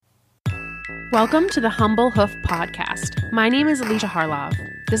Welcome to the Humble Hoof Podcast. My name is Alicia Harlov.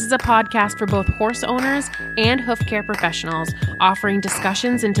 This is a podcast for both horse owners and hoof care professionals, offering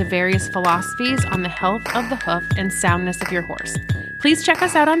discussions into various philosophies on the health of the hoof and soundness of your horse. Please check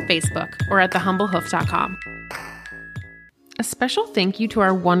us out on Facebook or at thehumblehoof.com. A special thank you to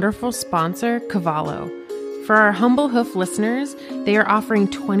our wonderful sponsor, Cavallo. For our Humble Hoof listeners, they are offering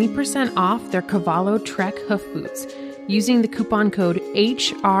 20% off their Cavallo Trek hoof boots using the coupon code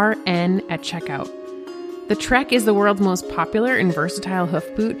HRN at checkout. The Trek is the world's most popular and versatile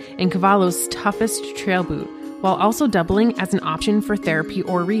hoof boot and Cavallo's toughest trail boot, while also doubling as an option for therapy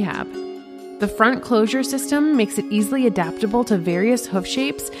or rehab. The front closure system makes it easily adaptable to various hoof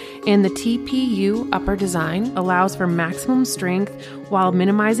shapes, and the TPU upper design allows for maximum strength while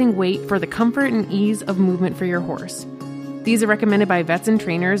minimizing weight for the comfort and ease of movement for your horse. These are recommended by vets and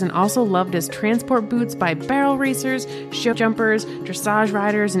trainers and also loved as transport boots by barrel racers, show jumpers, dressage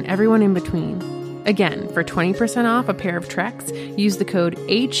riders, and everyone in between. Again, for 20% off a pair of Treks, use the code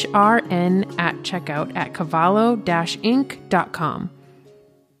HRN at checkout at cavallo-inc.com.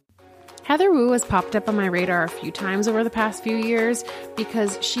 Heather Wu has popped up on my radar a few times over the past few years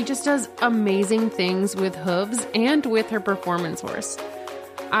because she just does amazing things with hooves and with her performance horse.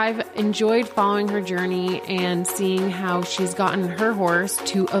 I've enjoyed following her journey and seeing how she's gotten her horse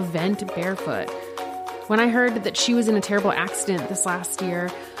to event barefoot. When I heard that she was in a terrible accident this last year,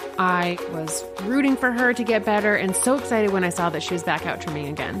 I was rooting for her to get better and so excited when I saw that she was back out trimming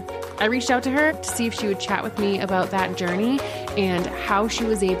again. I reached out to her to see if she would chat with me about that journey and how she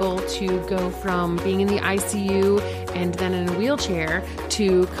was able to go from being in the ICU and then in a wheelchair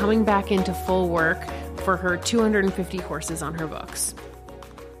to coming back into full work for her 250 horses on her books.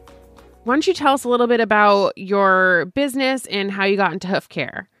 Why don't you tell us a little bit about your business and how you got into hoof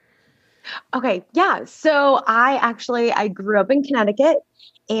care? Okay, yeah. So I grew up in Connecticut,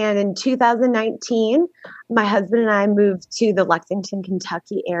 and in 2019, my husband and I moved to the Lexington,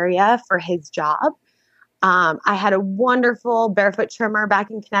 Kentucky area for his job. I had a wonderful barefoot trimmer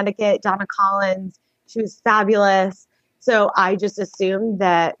back in Connecticut, Donna Collins. She was fabulous. So I just assumed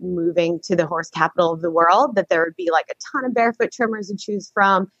that moving to the horse capital of the world, that there would be like a ton of barefoot trimmers to choose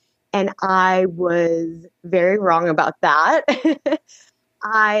from. And I was very wrong about that.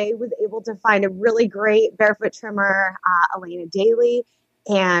 I was able to find a really great barefoot trimmer, Elena Daly,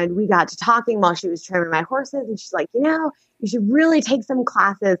 and we got to talking while she was trimming my horses. And she's like, you should really take some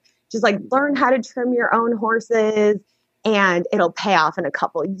classes, just like learn how to trim your own horses, and it'll pay off in a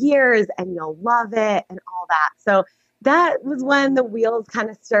couple of years and you'll love it and all that. So that was when the wheels kind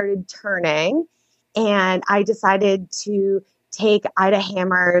of started turning, and I decided to take Ida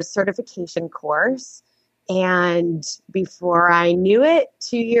Hammer's certification course. And before I knew it,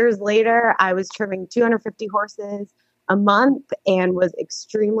 2 years later, I was trimming 250 horses a month and was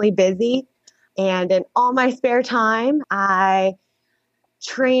extremely busy. And in all my spare time, I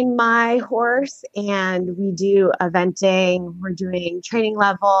train my horse and we do eventing. We're doing training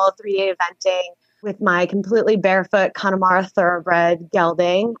level, 3-day eventing with my completely barefoot Connemara thoroughbred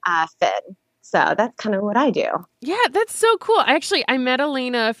gelding, Finn. So that's kind of what I do. Yeah, that's so cool. I met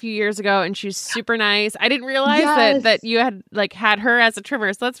Elena a few years ago and she's super nice. I didn't realize that you had her as a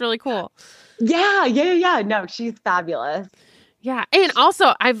trimmer. So that's really cool. Yeah. No, she's fabulous. Yeah. And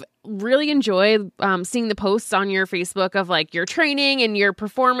also I've really enjoyed seeing the posts on your Facebook of like your training and your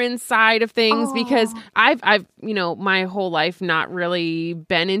performance side of things, because I've my whole life not really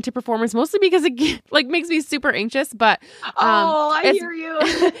been into performance, mostly because it makes me super anxious. But I hear you.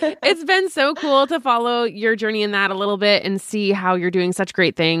 It's been so cool to follow your journey in that a little bit and see how you're doing such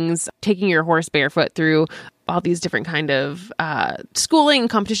great things, taking your horse barefoot through all these different kind of schooling,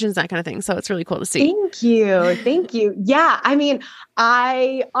 competitions, that kind of thing. So it's really cool to see. Thank you. Yeah. I mean,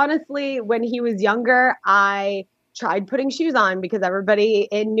 I honestly, when he was younger, I tried putting shoes on because everybody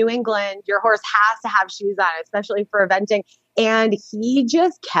in New England, your horse has to have shoes on, especially for eventing. And he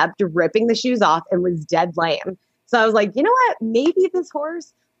just kept ripping the shoes off and was dead lame. So I was like, you know what? Maybe this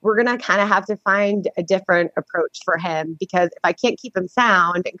horse, we're going to kind of have to find a different approach for him, because if I can't keep him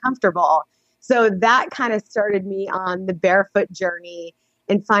sound and comfortable. So that kind of started me on the barefoot journey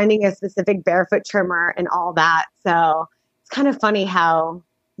and finding a specific barefoot trimmer and all that. So it's kind of funny how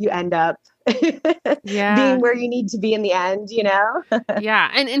you end up being where you need to be in the end,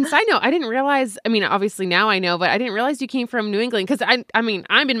 Yeah. And side note, I didn't realize, obviously now I know, but I didn't realize you came from New England, because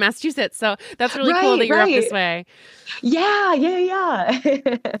I'm in Massachusetts. So that's really cool that you're up this way. Yeah.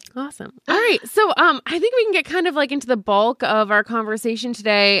 Awesome. All right. So I think we can get kind of like into the bulk of our conversation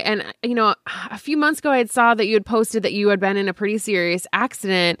today. And, a few months ago, I saw that you had posted that you had been in a pretty serious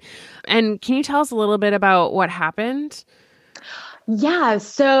accident. And can you tell us a little bit about what happened? Yeah,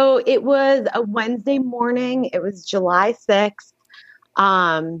 so it was a Wednesday morning. It was July 6th.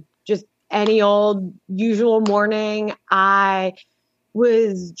 Just any old usual morning. I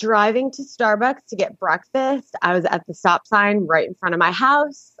was driving to Starbucks to get breakfast. I was at the stop sign right in front of my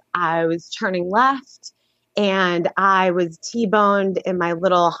house. I was turning left and I was T-boned in my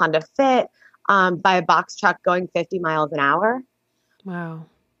little Honda Fit by a box truck going 50 miles an hour. Wow.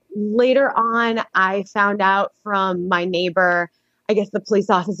 Later on, I found out from my neighbor, I guess the police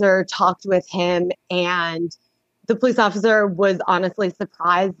officer talked with him, and the police officer was honestly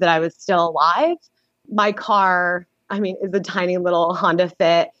surprised that I was still alive. My car, I mean, is a tiny little Honda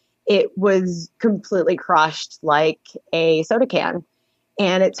Fit. It was completely crushed like a soda can.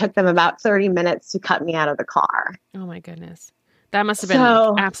 And it took them about 30 minutes to cut me out of the car. Oh my goodness. That must have been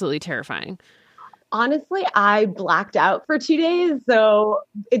like absolutely terrifying. Honestly, I blacked out for 2 days. So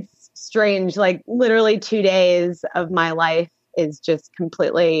it's strange. Like literally 2 days of my life is just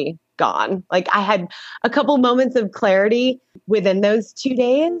completely gone. Like I had a couple moments of clarity within those 2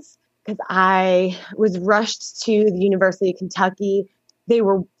 days because I was rushed to the University of Kentucky. They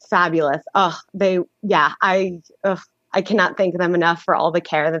were fabulous. I cannot thank them enough for all the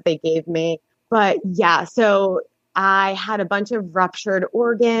care that they gave me. But yeah, so I had a bunch of ruptured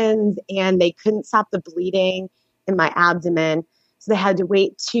organs and they couldn't stop the bleeding in my abdomen. So they had to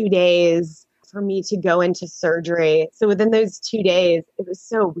wait 2 days for me to go into surgery. So within those 2 days, it was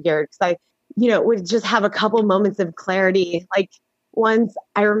so weird because I, would just have a couple moments of clarity. Like once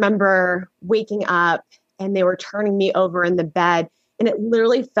I remember waking up and they were turning me over in the bed and it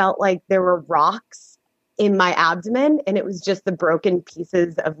literally felt like there were rocks in my abdomen and it was just the broken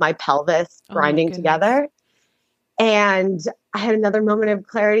pieces of my pelvis grinding together. And I had another moment of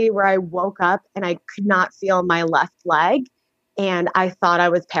clarity where I woke up and I could not feel my left leg. And I thought I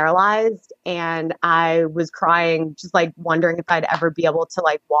was paralyzed and I was crying, just like wondering if I'd ever be able to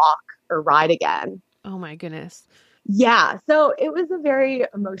like walk or ride again. Oh my goodness. Yeah. So it was a very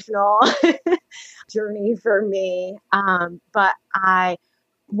emotional journey for me. But I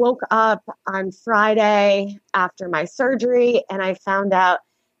woke up on Friday after my surgery and I found out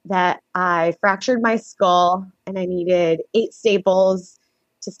that I fractured my skull and I needed 8 staples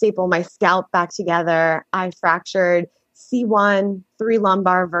to staple my scalp back together. I fractured C1, 3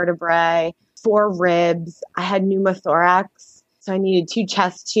 lumbar vertebrae, 4 ribs. I had pneumothorax, so I needed 2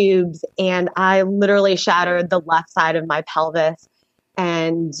 chest tubes, and I literally shattered the left side of my pelvis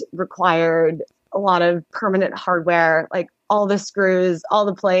and required a lot of permanent hardware, like all the screws, all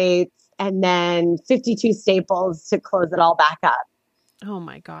the plates, and then 52 staples to close it all back up. Oh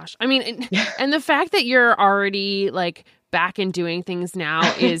my gosh. I mean, and the fact that you're already like back and doing things now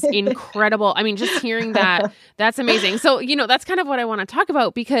is incredible. I mean, just hearing that, that's amazing. So, that's kind of what I want to talk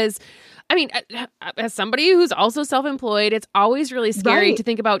about because, I mean, as somebody who's also self-employed, it's always really scary to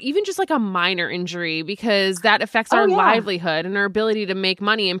think about even just like a minor injury because that affects our livelihood and our ability to make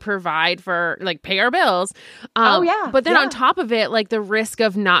money and provide for like pay our bills. But then on top of it, like the risk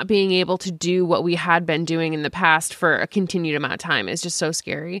of not being able to do what we had been doing in the past for a continued amount of time is just so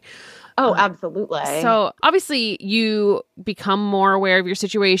scary. Oh, absolutely. So obviously you become more aware of your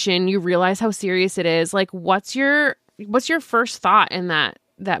situation. You realize how serious it is. Like, what's your first thought in that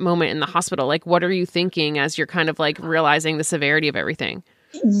moment in the hospital? Like, what are you thinking as you're kind of like realizing the severity of everything?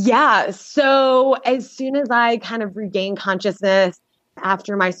 Yeah. So as soon as I kind of regained consciousness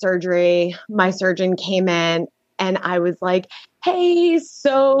after my surgery, my surgeon came in and I was like, hey,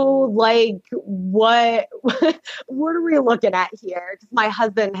 so like, what are we looking at here? Because my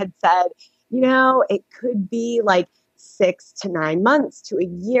husband had said, it could be like 6 to 9 months to a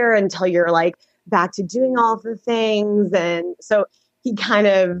year until you're like back to doing all the things. And so he kind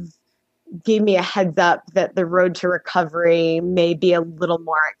of gave me a heads up that the road to recovery may be a little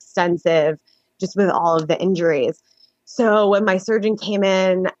more extensive just with all of the injuries. So when my surgeon came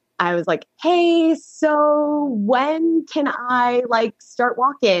in, I was like, hey, so when can I like start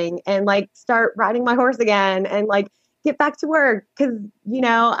walking and like start riding my horse again and like get back to work? Because,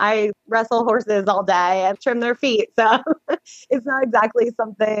 I wrestle horses all day and trim their feet. So it's not exactly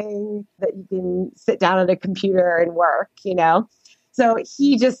something that you can sit down at a computer and work, So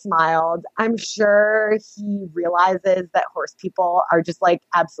he just smiled. I'm sure he realizes that horse people are just like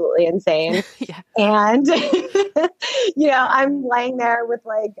absolutely insane. Yeah. And, I'm laying there with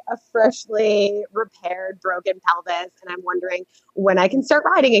like a freshly repaired broken pelvis and I'm wondering when I can start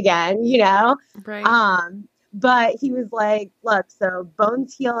riding again, Right. But he was like, look, so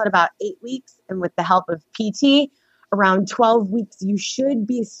bones heal at about 8 weeks. And with the help of PT, around 12 weeks, you should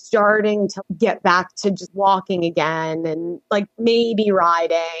be starting to get back to just walking again and like maybe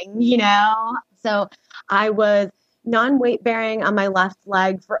riding, So I was non-weight bearing on my left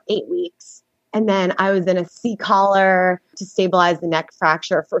leg for 8 weeks. And then I was in a C-collar to stabilize the neck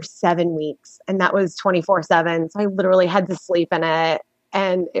fracture for 7 weeks. And that was 24/7. So I literally had to sleep in it.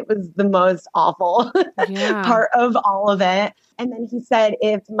 And it was the most awful part of all of it. And then he said,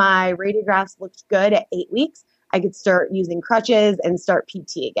 if my radiographs looked good at 8 weeks, I could start using crutches and start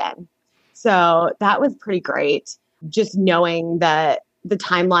PT again. So that was pretty great. Just knowing that the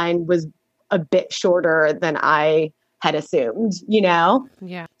timeline was a bit shorter than I had assumed,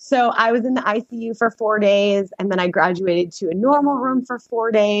 Yeah. So I was in the ICU for 4 days, and then I graduated to a normal room for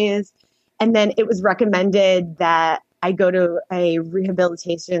 4 days. And then it was recommended that I go to a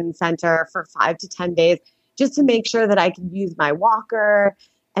rehabilitation center for 5 to 10 days just to make sure that I could use my walker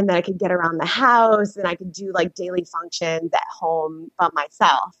and that I could get around the house and I could do like daily functions at home by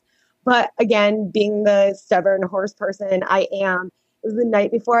myself. But again, being the stubborn horse person I am, it was the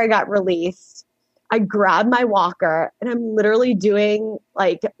night before I got released. I grabbed my walker and I'm literally doing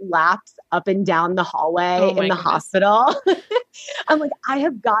like laps up and down the hallway in the hospital. I'm like, I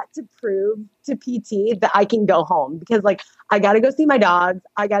have got to prove to PT that I can go home because like, I got to go see my dogs.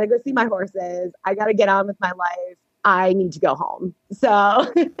 I got to go see my horses. I got to get on with my life. I need to go home.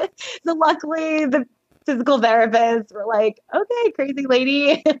 So, so luckily the physical therapists were like, okay, crazy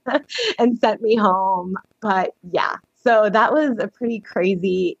lady, and sent me home. But yeah, so that was a pretty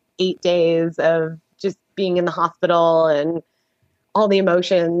crazy 8 days of just being in the hospital and all the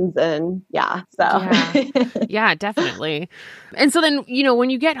emotions and yeah, definitely. And so then, when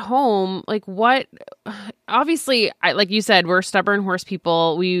you get home, like obviously, like you said, we're stubborn horse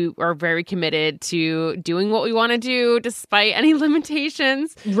people. We are very committed to doing what we want to do despite any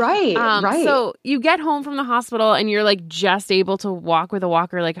limitations. Right. Right. So you get home from the hospital and you're like just able to walk with a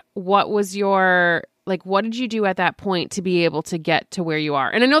walker. Like what did you do at that point to be able to get to where you are?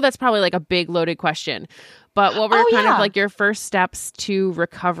 And I know that's probably like a big loaded question, but what were of like your first steps to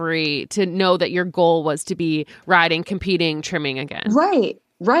recovery to know that your goal was to be riding, competing, trimming again?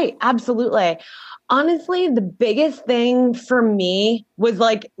 Right. Absolutely. Honestly, the biggest thing for me was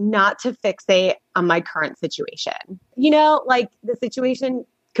like not to fixate on my current situation. Like the situation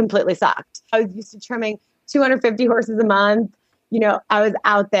completely sucked. I was used to trimming 250 horses a month. I was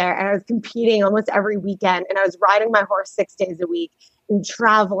out there and I was competing almost every weekend and I was riding my horse 6 days a week and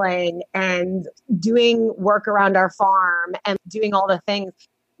traveling and doing work around our farm and doing all the things.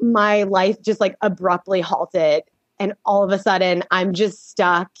 My life just like abruptly halted. And all of a sudden I'm just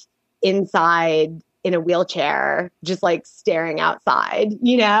stuck inside in a wheelchair, just like staring outside,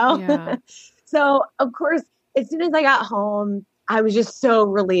 Yeah. So of course, as soon as I got home, I was just so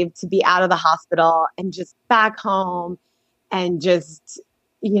relieved to be out of the hospital and just back home. And just,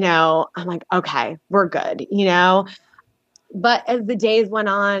 I'm like, okay, we're good, But as the days went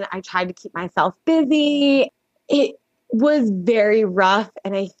on, I tried to keep myself busy. It was very rough.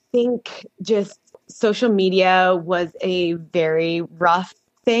 And I think just social media was a very rough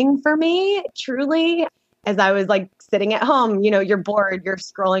thing for me, truly. As I was like sitting at home, you're bored, you're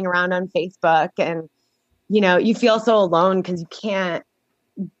scrolling around on Facebook and, you feel so alone because you can't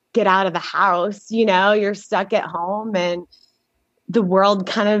get out of the house, you're stuck at home and the world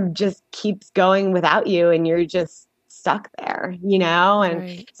kind of just keeps going without you and you're just stuck there,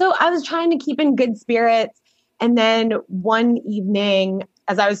 And so I was trying to keep in good spirits. And then one evening,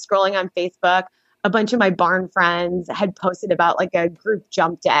 as I was scrolling on Facebook, a bunch of my barn friends had posted about like a group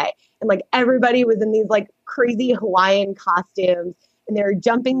jump day. And like everybody was in these like crazy Hawaiian costumes and they were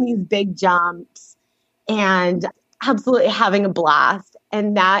jumping these big jumps and absolutely having a blast.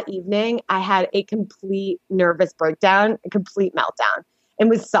 And that evening, I had a complete nervous breakdown, a complete meltdown, and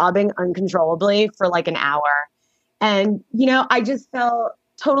was sobbing uncontrollably for like an hour. And, I just felt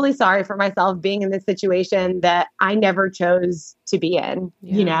totally sorry for myself being in this situation that I never chose to be in,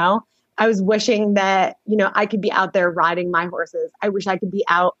 I was wishing that, I could be out there riding my horses. I wish I could be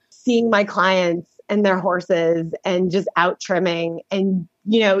out seeing my clients and their horses and just out trimming and,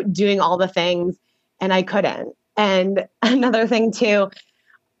 doing all the things. And I couldn't. And another thing too,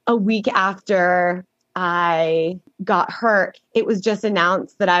 a week after I got hurt, it was just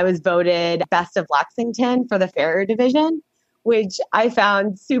announced that I was voted Best of Lexington for the farrier division, which I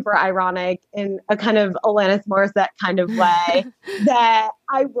found super ironic in a kind of Alanis Morissette kind of way that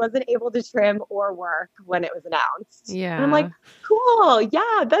I wasn't able to trim or work when it was announced. Yeah. And I'm like, cool.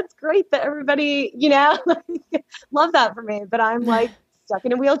 Yeah, that's great that everybody, love that for me. But I'm like, stuck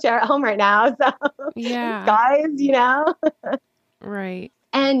in a wheelchair at home right now. So yeah, guys, right.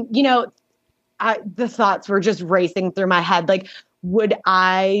 And, the thoughts were just racing through my head. Like, would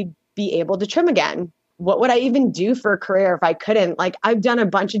I be able to trim again? What would I even do for a career if I couldn't? Like, I've done a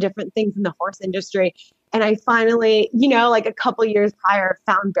bunch of different things in the horse industry And I finally, like a couple years prior,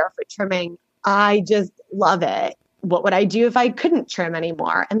 found barefoot trimming. I just love it. What would I do if I couldn't trim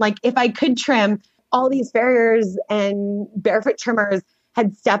anymore? And like, if I could trim, all these farriers and barefoot trimmers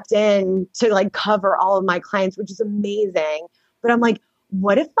had stepped in to like cover all of my clients, which is amazing. But I'm like,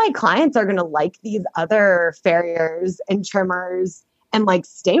 what if my clients are going to like these other farriers and trimmers and like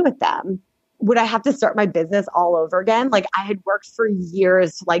stay with them? Would I have to start my business all over again? Like, I had worked for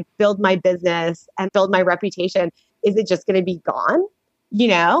years to like build my business and build my reputation. Is it just going to be gone?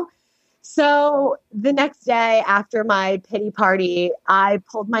 So the next day after my pity party, I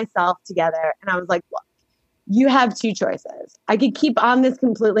pulled myself together and I was like, look, you have two choices. I could keep on this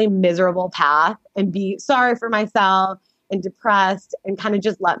completely miserable path and be sorry for myself and depressed and kind of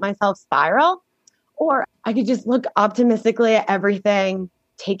just let myself spiral. Or I could just look optimistically at everything,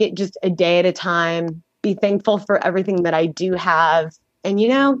 take it just a day at a time, be thankful for everything that I do have, and,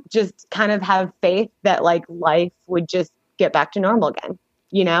 just kind of have faith that like life would just get back to normal again,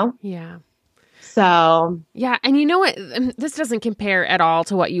 Yeah. So. Yeah. And you know what? This doesn't compare at all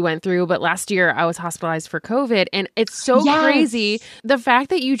to what you went through, but last year I was hospitalized for COVID, and it's so crazy. The fact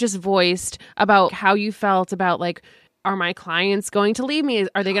that you just voiced about how you felt about like, are my clients going to leave me?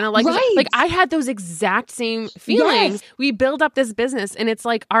 Are they going to like right. Like, I had those exact same feelings. Yes. We build up this business and it's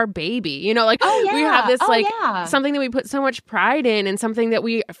like our baby, like we have this something that we put so much pride in and something that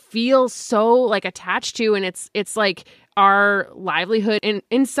we feel so like attached to. And it's like our livelihood, and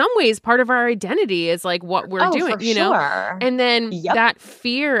in some ways part of our identity is like what we're doing, sure. And then that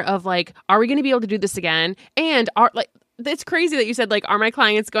fear of like, are we going to be able to do this again? And it's crazy that you said like, are my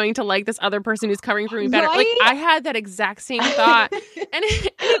clients going to like this other person who's covering for me better? Right? Like, I had that exact same thought, and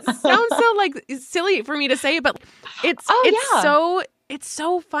it sounds so like silly for me to say, but it's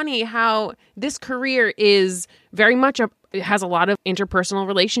so funny how this career is very much it has a lot of interpersonal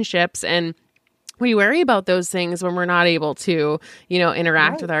relationships, and we worry about those things when we're not able to,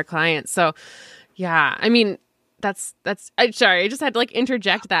 interact with our clients. So, yeah, I mean, I'm sorry, I just had to like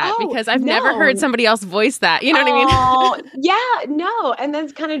interject that because I've never heard somebody else voice that. You know what I mean? Yeah, no. And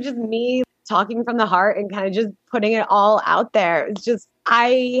that's kind of just me talking from the heart and kind of just putting it all out there. It's just,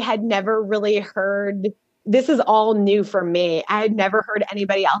 I had never really heard, this is all new for me. I had never heard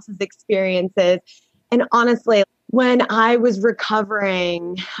anybody else's experiences. And honestly, when I was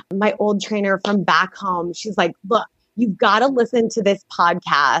recovering, my old trainer from back home, she's like, look, you've got to listen to this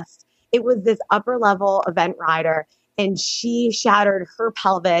podcast. It was this upper level event rider, and she shattered her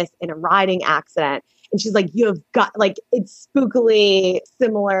pelvis in a riding accident. And she's like, you've got, like, it's spookily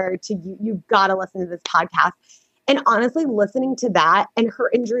similar to you. You've got to listen to this podcast. And honestly, listening to that, and her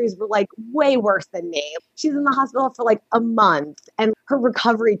injuries were like way worse than me. She's in the hospital for like a month, and her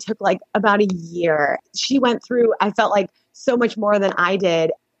recovery took like about a year. She went through, I felt like, so much more than I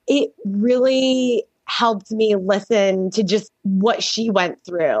did. It really helped me listen to just what she went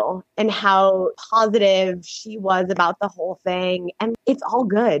through and how positive she was about the whole thing. And it's all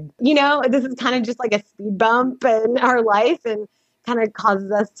good. This is kind of just like a speed bump in our life, and kind of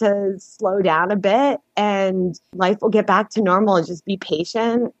causes us to slow down a bit, and life will get back to normal. Just be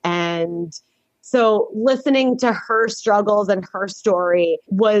patient. And so listening to her struggles and her story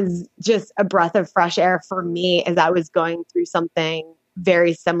was just a breath of fresh air for me as I was going through something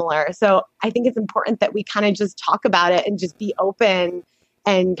very similar. So I think it's important that we kind of just talk about it and just be open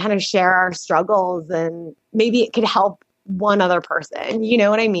and kind of share our struggles, and maybe it could help one other person. You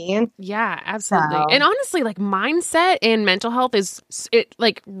know what I mean? Yeah, absolutely. So. And honestly, like, mindset and mental health it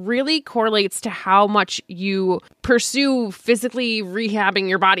like really correlates to how much you pursue physically rehabbing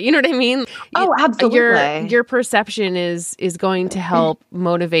your body. You know what I mean? Oh, absolutely. Your perception is going to help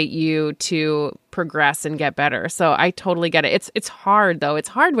motivate you to progress and get better. So I totally get it. It's hard though. It's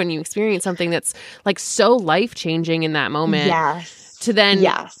hard when you experience something that's like so life-changing in that moment. Yes. To then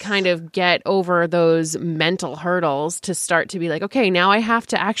kind of get over those mental hurdles to start to be like, okay, now I have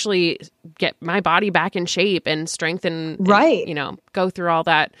to actually get my body back in shape and strengthen, right? And, go through all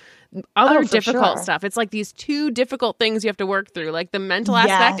that other difficult stuff. It's like these two difficult things you have to work through, like the mental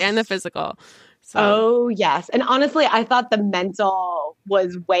aspect and the physical. So. Oh, yes. And honestly, I thought the mental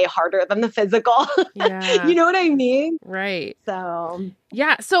was way harder than the physical. Yeah. You know what I mean? Right. So.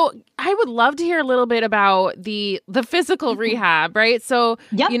 Yeah. So I would love to hear a little bit about the physical rehab, right? So,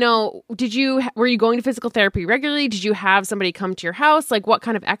 were you going to physical therapy regularly? Did you have somebody come to your house? Like, what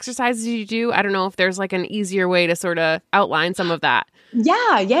kind of exercises did you do? I don't know if there's like an easier way to sort of outline some of that.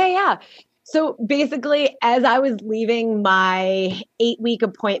 Yeah. So basically, as I was leaving my 8-week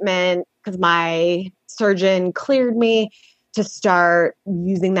appointment, because my surgeon cleared me, to start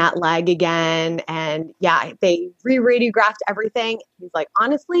using that leg again. And yeah, they re-radiographed everything. He's like,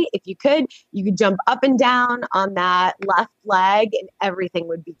 honestly, if you could jump up and down on that left leg and everything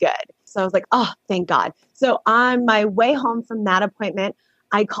would be good. So I was like, oh, thank God. So on my way home from that appointment,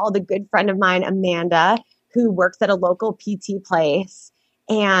 I called a good friend of mine, Amanda, who works at a local PT place.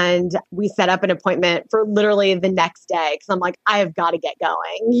 And we set up an appointment for literally the next day because I'm like, I have got to get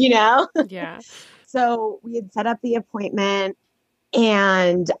going, you know? Yeah. So we had set up the appointment,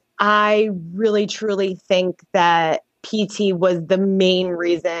 and I really, truly think that PT was the main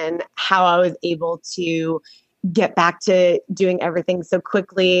reason how I was able to get back to doing everything so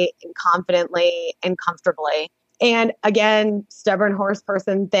quickly and confidently and comfortably. And again, stubborn horse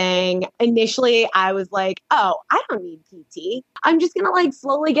person thing. Initially, I was like, oh, I don't need PT. I'm just going to like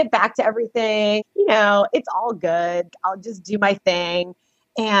slowly get back to everything. You know, it's all good. I'll just do my thing.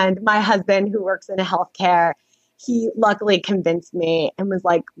 And my husband, who works in healthcare, he luckily convinced me and was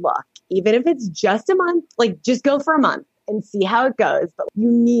like, look, even if it's just a month, like just go for a month and see how it goes. But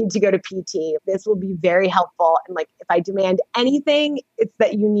you need to go to PT. This will be very helpful. And like, if I demand anything, it's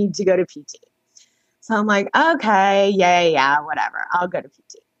that you need to go to PT. So I'm like, okay, yeah, whatever. I'll go to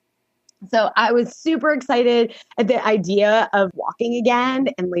PT. So I was super excited at the idea of walking again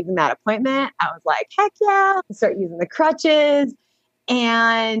and leaving that appointment. I was like, heck yeah, start using the crutches.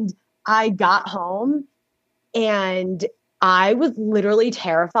 And I got home and I was literally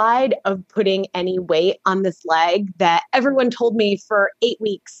terrified of putting any weight on this leg that everyone told me for 8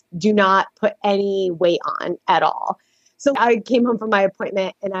 weeks, do not put any weight on at all. So I came home from my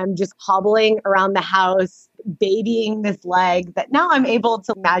appointment and I'm just hobbling around the house, babying this leg that now I'm able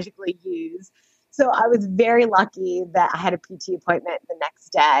to magically use. So I was very lucky that I had a PT appointment the next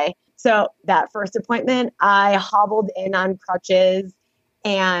day. So that first appointment, I hobbled in on crutches.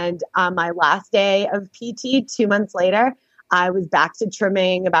 And on my last day of PT, 2 months later, I was back to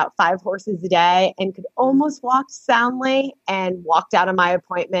trimming about 5 horses a day and could almost walk soundly and walked out of my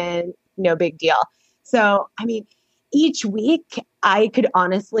appointment. No big deal. So, I mean, each week I could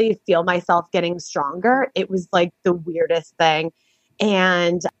honestly feel myself getting stronger. It was like the weirdest thing.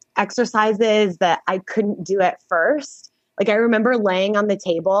 And exercises that I couldn't do at first. Like I remember laying on the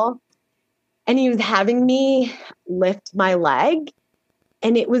table and he was having me lift my leg.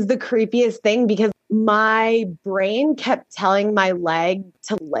 And it was the creepiest thing because my brain kept telling my leg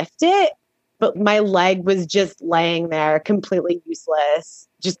to lift it, but my leg was just laying there completely useless,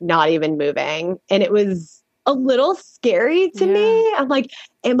 just not even moving. And it was a little scary to me. I'm like,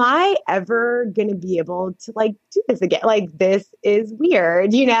 am I ever going to be able to like do this again? Like, this is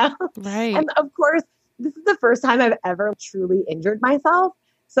weird, you know? Right. And of course, this is the first time I've ever truly injured myself.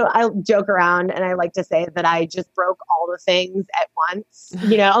 So I joke around and I like to say that I just broke all the things at once,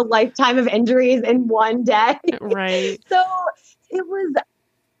 you know, a lifetime of injuries in one day. Right. So it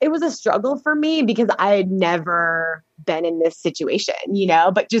was a struggle for me because I had never been in this situation, you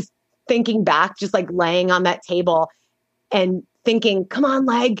know, but just thinking back, just like laying on that table and thinking, come on,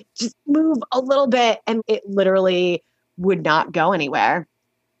 leg, just move a little bit. And it literally would not go anywhere.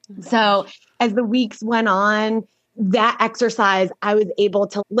 So as the weeks went on, that exercise, I was able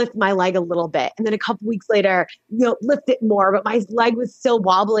to lift my leg a little bit. And then a couple weeks later, you know, lift it more, but my leg was still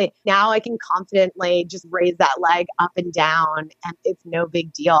wobbly. Now I can confidently just raise that leg up and down and it's no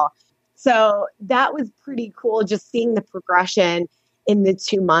big deal. So that was pretty cool, just seeing the progression in the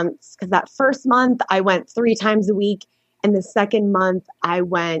 2 months. Because that first month I went 3 times a week. And the second month I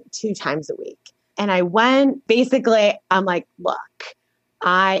went 2 times a week. And I went, basically, I'm like, look,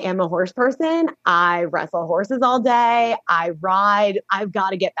 I am a horse person. I wrestle horses all day. I ride. I've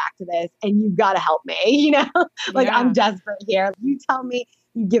got to get back to this and you've got to help me, you know, like I'm desperate here. You tell me,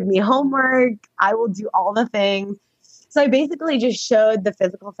 you give me homework. I will do all the things. So I basically just showed the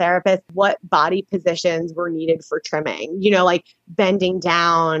physical therapist what body positions were needed for trimming, you know, like bending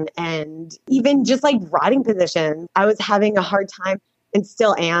down and even just like riding positions. I was having a hard time and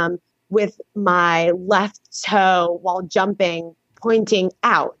still am with my left toe while jumping, pointing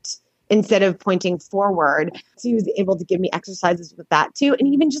out instead of pointing forward. So he was able to give me exercises with that too. And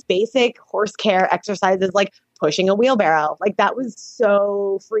even just basic horse care exercises like pushing a wheelbarrow. Like that was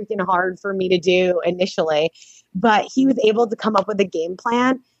so freaking hard for me to do initially. But he was able to come up with a game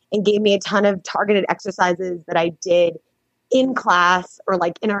plan and gave me a ton of targeted exercises that I did in class or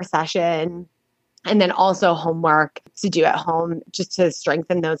like in our session. And then also homework to do at home just to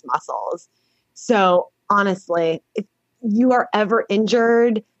strengthen those muscles. So honestly, if you are ever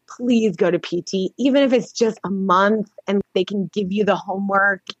injured, please go to PT, even if it's just a month and they can give you the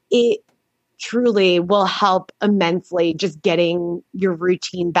homework. It truly will help immensely just getting your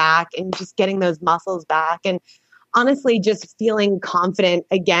routine back and just getting those muscles back. And honestly just feeling confident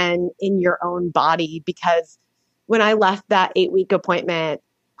again in your own body, because when I left that 8-week appointment,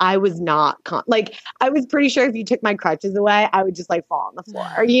 I was not like, I was pretty sure if you took my crutches away, I would just like fall on the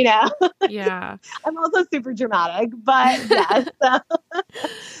floor, you know? Yeah. I'm also super dramatic, but yes.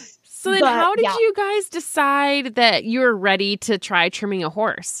 So then But how did yeah. you guys decide that you were ready to try trimming a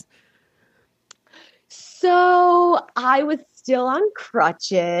horse? So I was still on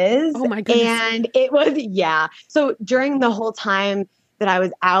crutches, Oh my goodness. and it was, yeah. So during the whole time that I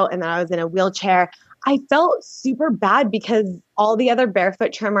was out and that I was in a wheelchair, I felt super bad because all the other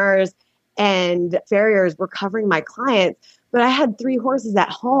barefoot trimmers and farriers were covering my clients, but I had 3 horses at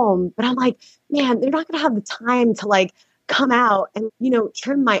home. But I'm like, man, they're not going to have the time to like come out and,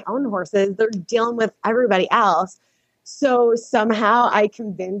 trim my own horses. They're dealing with everybody else. So somehow I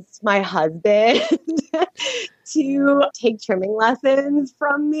convinced my husband to take trimming lessons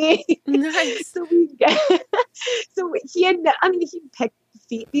from me. Nice. So he'd picked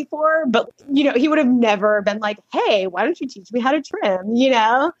feet before, but he would have never been like, hey, why don't you teach me how to trim,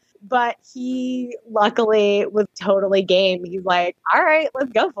 But he luckily was totally game. He's like, all right,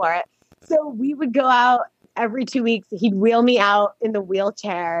 let's go for it. So we would go out every 2 weeks. He'd wheel me out in the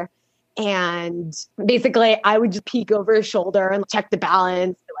wheelchair. And basically, I would just peek over his shoulder and check the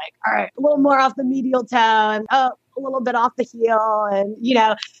balance. Like, all right, a little more off the medial toe and a little bit off the heel. And,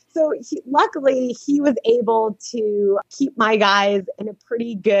 so luckily he was able to keep my guys in a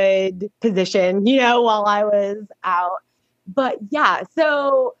pretty good position, while I was out. But yeah,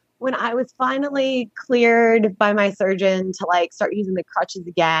 so when I was finally cleared by my surgeon to like start using the crutches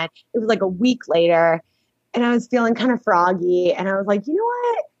again, it was like a week later and I was feeling kind of froggy. And I was like, you know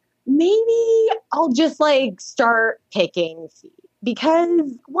what? Maybe I'll just like start picking feet,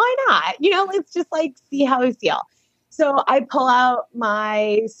 because why not? Let's just like see how I feel. So I pull out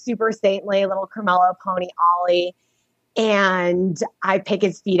my super saintly little Carmelo pony, Ollie, and I pick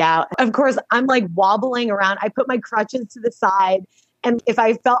his feet out. Of course, I'm like wobbling around. I put my crutches to the side. And if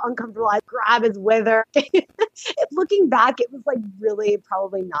I felt uncomfortable, I'd grab his wither. Looking back, it was like really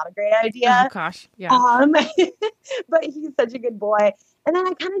probably not a great idea. Oh gosh, yeah. But he's such a good boy. And then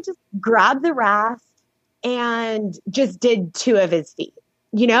I kind of just grabbed the rasp and just did 2 of his feet.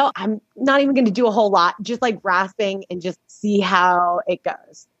 I'm not even going to do a whole lot, just like rasping and just see how it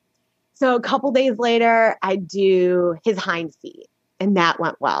goes. So a couple days later, I do his hind feet, and that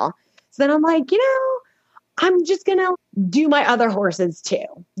went well. So then I'm like, I'm just going to do my other horses too,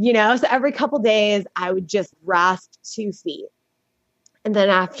 So every couple days I would just rasp 2 feet. And then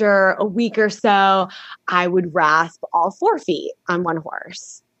after a week or so, I would rasp all 4 feet on one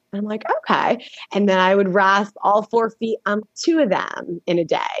horse. And I'm like, okay. And then I would rasp all 4 feet on 2 of them in a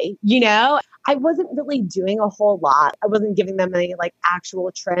day. I wasn't really doing a whole lot. I wasn't giving them any like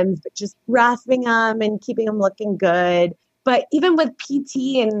actual trims, but just rasping them and keeping them looking good. But even with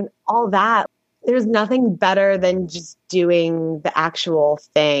PT and all that, there's nothing better than just doing the actual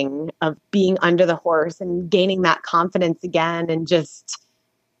thing of being under the horse and gaining that confidence again and just,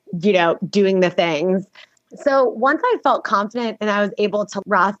 doing the things. So once I felt confident and I was able to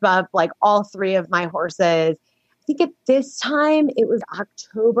rasp up like all 3 of my horses, I think at this time it was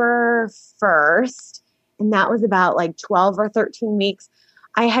October 1st, and that was about like 12 or 13 weeks.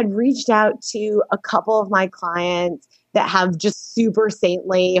 I had reached out to a couple of my clients that have just super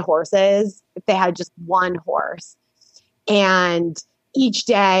saintly horses. If they had just one horse. And each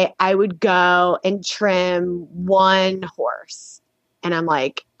day I would go and trim one horse. And I'm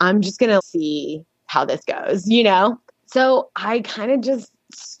like, I'm just going to see how this goes, So I kind of just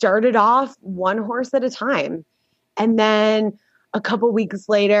started off one horse at a time. And then a couple weeks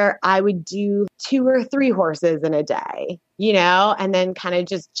later, I would do 2 or 3 horses in a day, and then kind of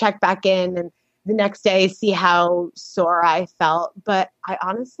just check back in and the next day see how sore I felt. But I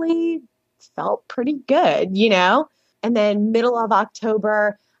honestly felt pretty good, And then middle of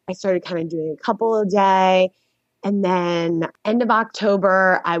October, I started kind of doing a couple a day. And then end of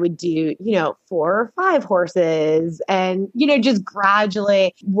October, I would do, 4 or 5 horses and, just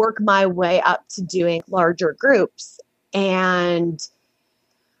gradually work my way up to doing larger groups. And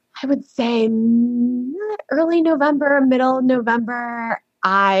I would say early November, middle November,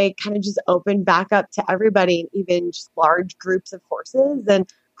 I kind of just opened back up to everybody, even just large groups of horses.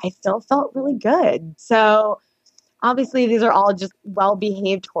 And I still felt really good. So obviously, these are all just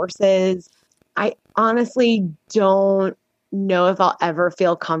well-behaved horses. I honestly don't know if I'll ever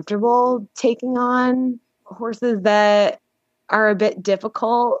feel comfortable taking on horses that are a bit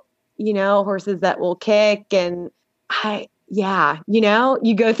difficult, horses that will kick. And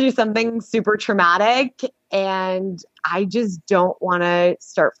you go through something super traumatic and I just don't want to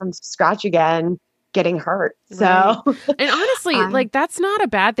start from scratch again. getting hurt. Right. So, And honestly, like that's not a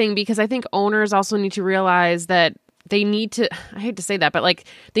bad thing because I think owners also need to realize that they need to, I hate to say that, but like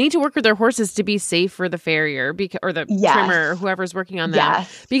they need to work with their horses to be safe for the farrier or the trimmer or whoever's working on them.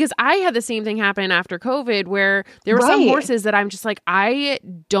 Because I had the same thing happen after COVID where there were some horses that I'm just like, I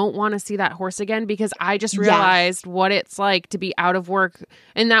don't want to see that horse again because I just realized what it's like to be out of work.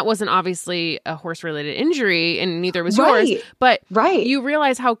 And that wasn't obviously a horse related injury and neither was yours, but you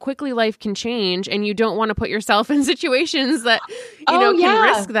realize how quickly life can change and you don't want to put yourself in situations that, you know, can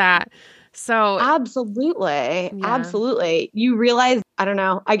risk that. So absolutely. You realize, I don't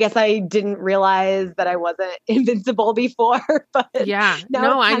know, I guess I didn't realize that I wasn't invincible before, but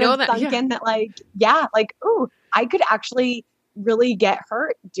no, I know that. Sunk in that like, ooh, I could actually really get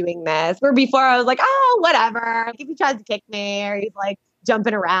hurt doing this. Where before I was like, oh, whatever. If he tries to kick me or he's like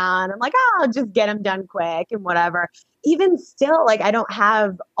jumping around, I'm like, oh, I'll just get him done quick and whatever. Even still, like I don't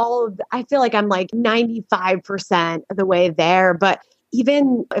have I feel like I'm like 95% of the way there, but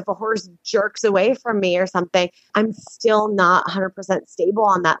even if a horse jerks away from me or something, I'm still not 100% stable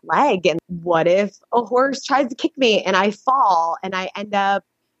on that leg. And what if a horse tries to kick me and I fall and I end up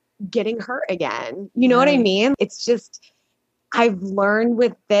getting hurt again? You know what I mean? It's just, I've learned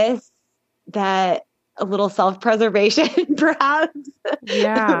with this that a little self-preservation perhaps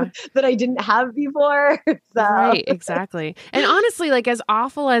that I didn't have before. So. Right, exactly. And honestly, like as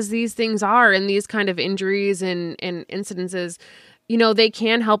awful as these things are and these kind of injuries and incidences, you know, they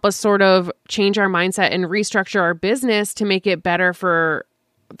can help us sort of change our mindset and restructure our business to make it better for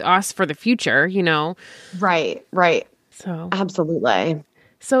us for the future, you know? Right. So absolutely.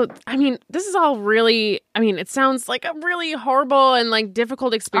 So, I mean, this is all really, I mean, it sounds like a really horrible and like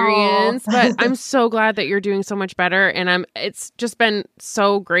difficult experience, but I'm so glad that you're doing so much better. And it's just been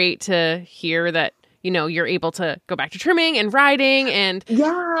so great to hear that, you know, you're able to go back to trimming and riding and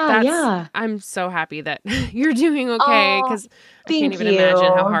I'm so happy that you're doing okay because I can't even imagine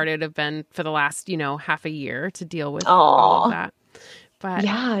how hard it'd have been for the last, you know, half a year to deal with all of that. But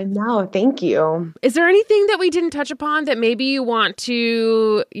thank you. Is there anything that we didn't touch upon that maybe you want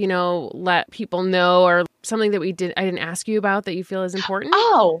to, you know, let people know or something that I didn't ask you about that you feel is important?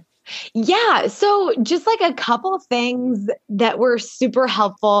 Oh, yeah. So just like a couple of things that were super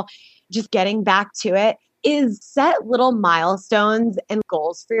helpful, just getting back to it, is set little milestones and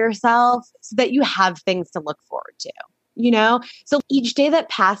goals for yourself so that you have things to look forward to, you know? So each day that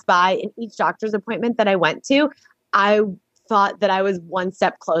passed by and each doctor's appointment that I went to, I thought that I was one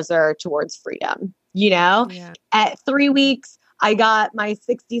step closer towards freedom, you know? Yeah. At 3 weeks, I got my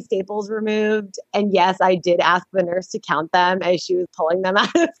 60 staples removed. And yes, I did ask the nurse to count them as she was pulling them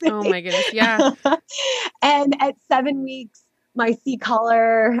out of me. Oh my goodness, yeah. And at 7 weeks, my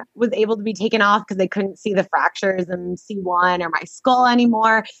C-collar was able to be taken off because they couldn't see the fractures in C1 or my skull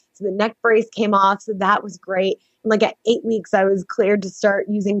anymore. So the neck brace came off. So that was great. And like at 8 weeks, I was cleared to start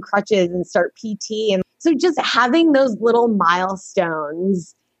using crutches and start PT. And so just having those little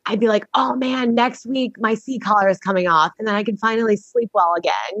milestones, I'd be like, oh man, next week my C-collar is coming off and then I can finally sleep well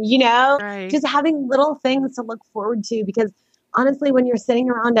again, you know? Right. Just having little things to look forward to because honestly, when you're sitting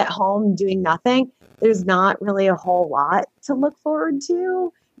around at home doing nothing, there's not really a whole lot to look forward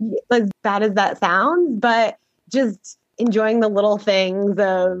to, as bad as that sounds, but just enjoying the little things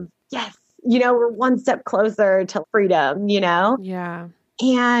of, yes, you know, we're one step closer to freedom, you know? Yeah.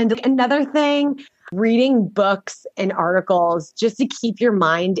 And another thing, reading books and articles just to keep your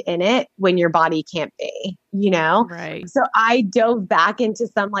mind in it when your body can't be, you know? Right. So I dove back into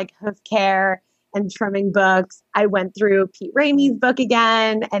some like hoof care and trimming books. I went through Pete Ramey's book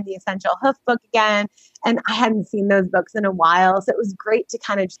again and the Essential Hoof book again. And I hadn't seen those books in a while. So it was great to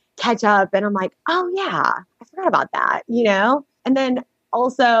kind of catch up. And I'm like, oh yeah, I forgot about that, you know? And then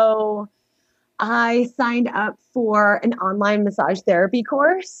also I signed up for an online massage therapy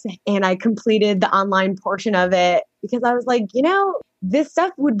course and I completed the online portion of it because I was like, you know, this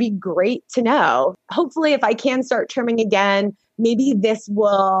stuff would be great to know. Hopefully, if I can start trimming again, maybe this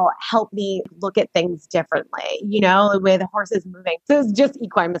will help me look at things differently, you know, with horses moving. So it's just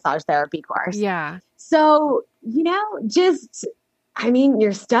equine massage therapy course. Yeah. So, you know,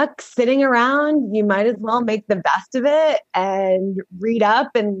 you're stuck sitting around. You might as well make the best of it and read up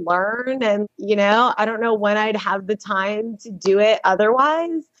and learn. And, you know, I don't know when I'd have the time to do it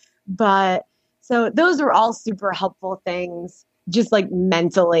otherwise. But so those are all super helpful things, just like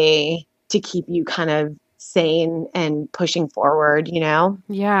mentally to keep you kind of sane and pushing forward, you know?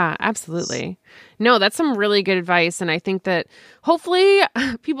 Yeah, absolutely. No, that's some really good advice. And I think that hopefully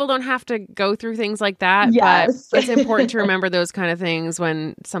people don't have to go through things like that. Yes. But it's important to remember those kind of things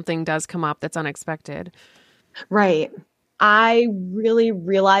when something does come up that's unexpected. Right. I really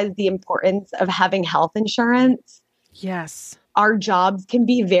realized the importance of having health insurance. Yes. Our jobs can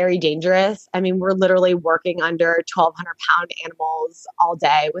be very dangerous. I mean, we're literally working under 1,200-pound animals all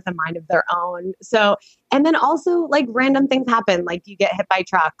day with a mind of their own. So, and then also like random things happen, like you get hit by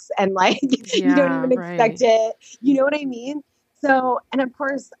trucks and like you don't even expect it. You know what I mean? So, and of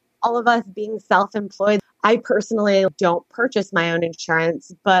course, all of us being self-employed, I personally don't purchase my own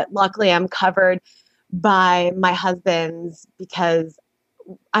insurance, but luckily I'm covered by my husband's because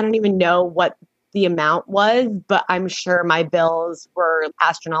I don't even know what the amount was, but I'm sure my bills were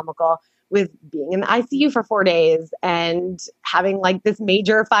astronomical with being in the ICU for 4 days and having like this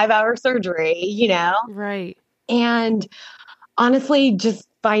major 5-hour surgery, you know? Right. And honestly, just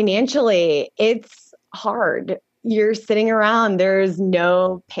financially, it's hard. You're sitting around, there's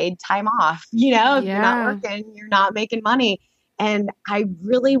no paid time off, you know? If you're not working, you're not making money. And I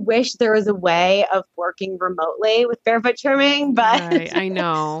really wish there was a way of working remotely with barefoot trimming, but right. I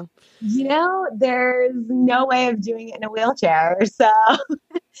know. You know, there's no way of doing it in a wheelchair. So,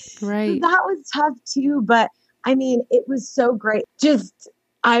 right. So that was tough too. But I mean, it was so great. Just,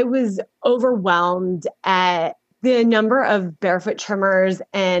 I was overwhelmed at the number of barefoot trimmers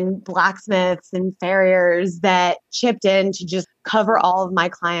and blacksmiths and farriers that chipped in to just cover all of my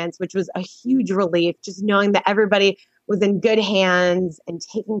clients, which was a huge relief, just knowing that everybody was in good hands and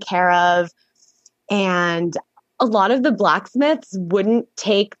taken care of. And a lot of the blacksmiths wouldn't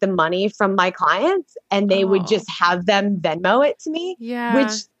take the money from my clients and they would just have them Venmo it to me,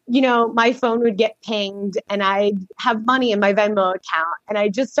 which, you know, my phone would get pinged and I'd have money in my Venmo account and I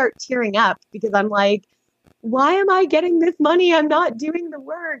just start tearing up because I'm like, why am I getting this money? I'm not doing the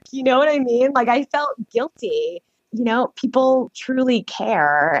work. You know what I mean? Like I felt guilty. You know, people truly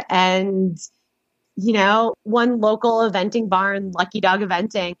care. And, you know, one local eventing barn, Lucky Dog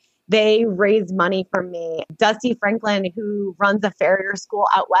Eventing, they raised money for me. Dusty Franklin, who runs a farrier school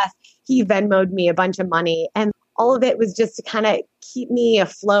out west, he Venmo'd me a bunch of money. And all of it was just to kind of keep me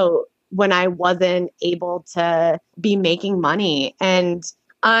afloat when I wasn't able to be making money. And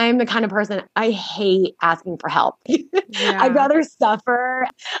I'm the kind of person, I hate asking for help. I'd rather suffer.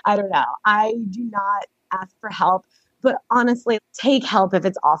 I don't know. I do not ask for help. But honestly, take help if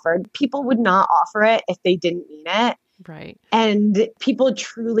it's offered. People would not offer it if they didn't mean it. Right. And people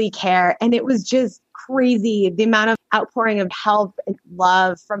truly care. And it was just crazy, the amount of outpouring of help and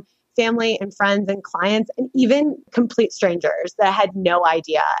love from family and friends and clients and even complete strangers that had no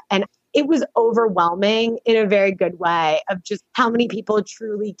idea. And it was overwhelming in a very good way of just how many people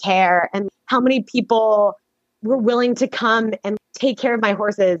truly care and how many people were willing to come and take care of my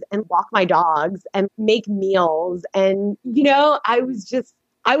horses and walk my dogs and make meals. And, you know, I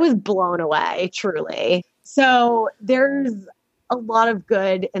was blown away, truly. So there's a lot of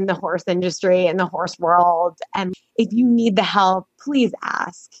good in the horse industry and the horse world. And if you need the help, please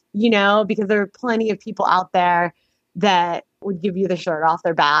ask, you know, because there are plenty of people out there that would give you the shirt off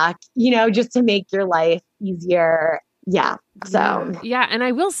their back, you know, just to make your life easier. Yeah. So, yeah. And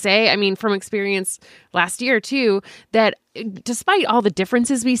I will say, I mean, from experience last year too, that despite all the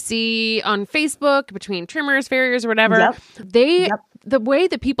differences we see on Facebook between trimmers, farriers, or whatever, the way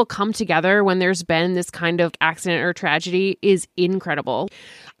that people come together when there's been this kind of accident or tragedy is incredible.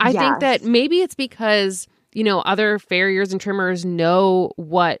 I think that maybe it's because, you know, other farriers and trimmers know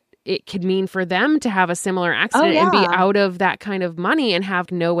what it could mean for them to have a similar accident and be out of that kind of money and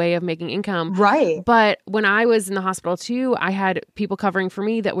have no way of making income. Right. But when I was in the hospital too, I had people covering for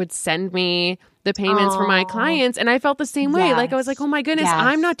me that would send me the payments for my clients. And I felt the same way. Like I was like, oh my goodness,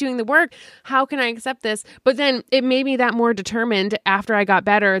 I'm not doing the work. How can I accept this? But then it made me that more determined after I got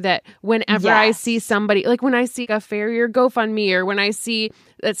better that whenever I see somebody, like when I see a farrier GoFundMe or when I see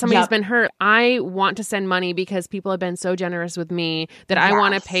that somebody's been hurt, I want to send money because people have been so generous with me that I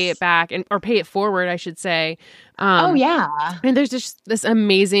want to pay it back or pay it forward, I should say. And there's just this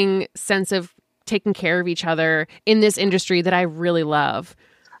amazing sense of taking care of each other in this industry that I really love.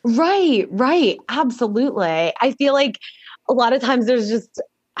 Right. Absolutely. I feel like a lot of times there's just,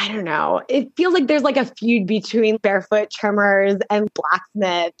 I don't know, it feels like there's like a feud between barefoot trimmers and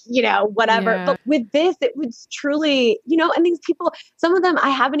blacksmith, you know, whatever. Yeah. But with this, it was truly, you know, and these people, some of them, I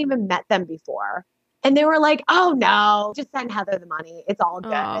haven't even met them before. And they were like, oh no, just send Heather the money. It's all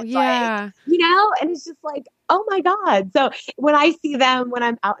good. Oh, it's like, you know, and it's just like, oh my God. So when I see them, when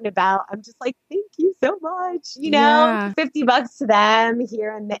I'm out and about, I'm just like, thank you so much. You know, $50 to them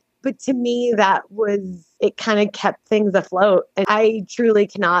here and there. But to me, it kind of kept things afloat. And I truly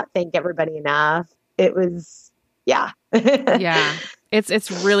cannot thank everybody enough. It was,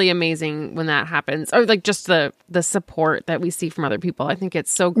 It's really amazing when that happens. Or like just the support that we see from other people. I think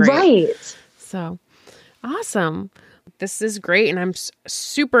it's so great. Right. So awesome. This is great. And I'm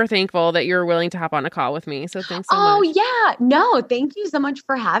super thankful that you're willing to hop on a call with me. So thanks so much. Oh, yeah. No, thank you so much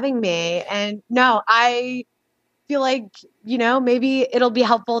for having me. And no, I feel like, maybe it'll be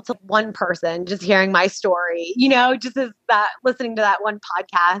helpful to one person just hearing my story, just as that listening to that one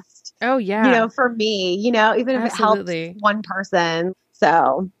podcast. Oh, yeah. For me, even if Absolutely. it helps one person.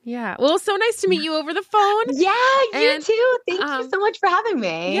 So, yeah. Well, so nice to meet you over the phone. Yeah, you too. Thank you so much for having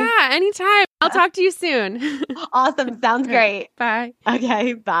me. Yeah, anytime. I'll talk to you soon. Awesome. Sounds great. Bye.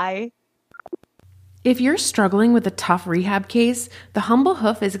 Okay, bye. If you're struggling with a tough rehab case, the Humble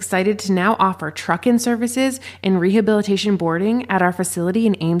Hoof is excited to now offer truck-in services and rehabilitation boarding at our facility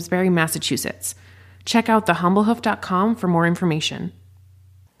in Amesbury, Massachusetts. Check out thehumblehoof.com for more information.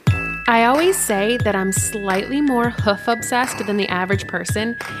 I always say that I'm slightly more hoof obsessed than the average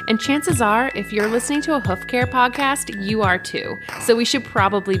person, and chances are, if you're listening to a hoof care podcast, you are too. So we should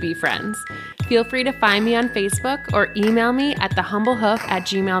probably be friends. Feel free to find me on Facebook or email me at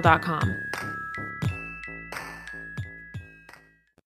thehumblehoof@gmail.com.